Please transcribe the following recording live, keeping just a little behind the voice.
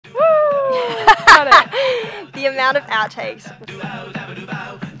the amount of outtakes.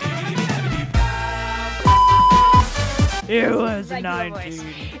 It was 19.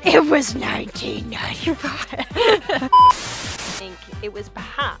 It was 1995. I think it was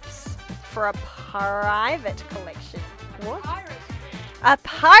perhaps for a private collection. What? A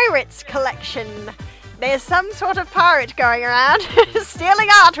pirate's collection. There's some sort of pirate going around stealing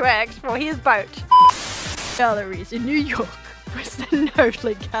artworks for his boat. Galleries in New York was the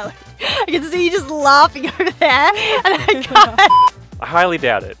Notley Gallery. I can see you just laughing over there, and I can't. I highly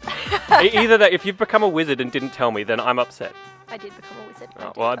doubt it. Either that, if you've become a wizard and didn't tell me, then I'm upset. I did become a wizard.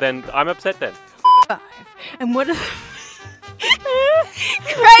 Oh, well, then I'm upset then. 5. And what are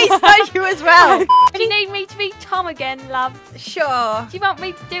Grace, not you as well. Do you need me to be Tom again, love? Sure. Do you want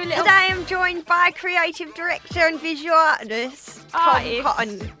me to do a little... Today I'm joined by creative director and visual artist, Tom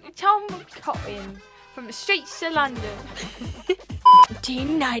Cotton. Tom Cotton from the streets of London.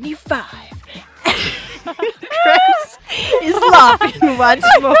 1995. Grace is laughing once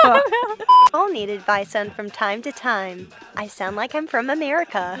more. All need advice on from time to time. I sound like I'm from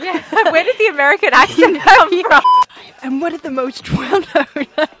America. Yeah. Where did the American accent come from? And what are the most well-known?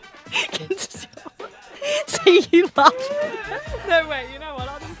 See you laughing. No way, you know what?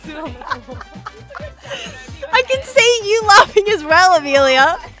 I'll just sit on the floor. I can see you laughing as well,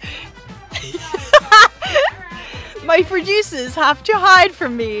 Amelia. My producers have to hide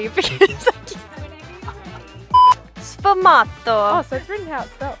from me because I can't. Sfumato. Oh, so it's written how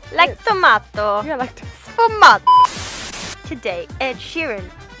it's spelled. Like tomato. Yeah, like Sfumato. Today, Ed Sheeran.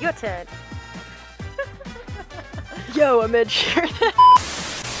 Your turn. Yo, I'm Ed Sheeran.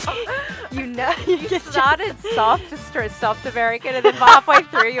 You know, you started soft American, and then halfway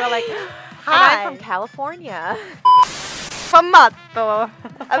through you were like, hi. I'm from California. Sfumato.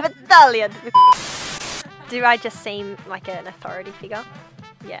 I'm Italian. Do I just seem like an authority figure?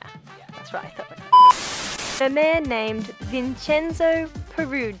 Yeah, that's what I thought. A man named Vincenzo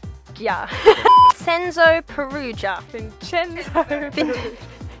Perugia. Vincenzo Perugia.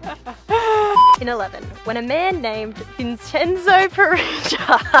 In 11, when a man named Vincenzo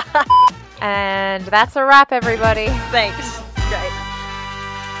Perugia. And that's a wrap, everybody. Thanks.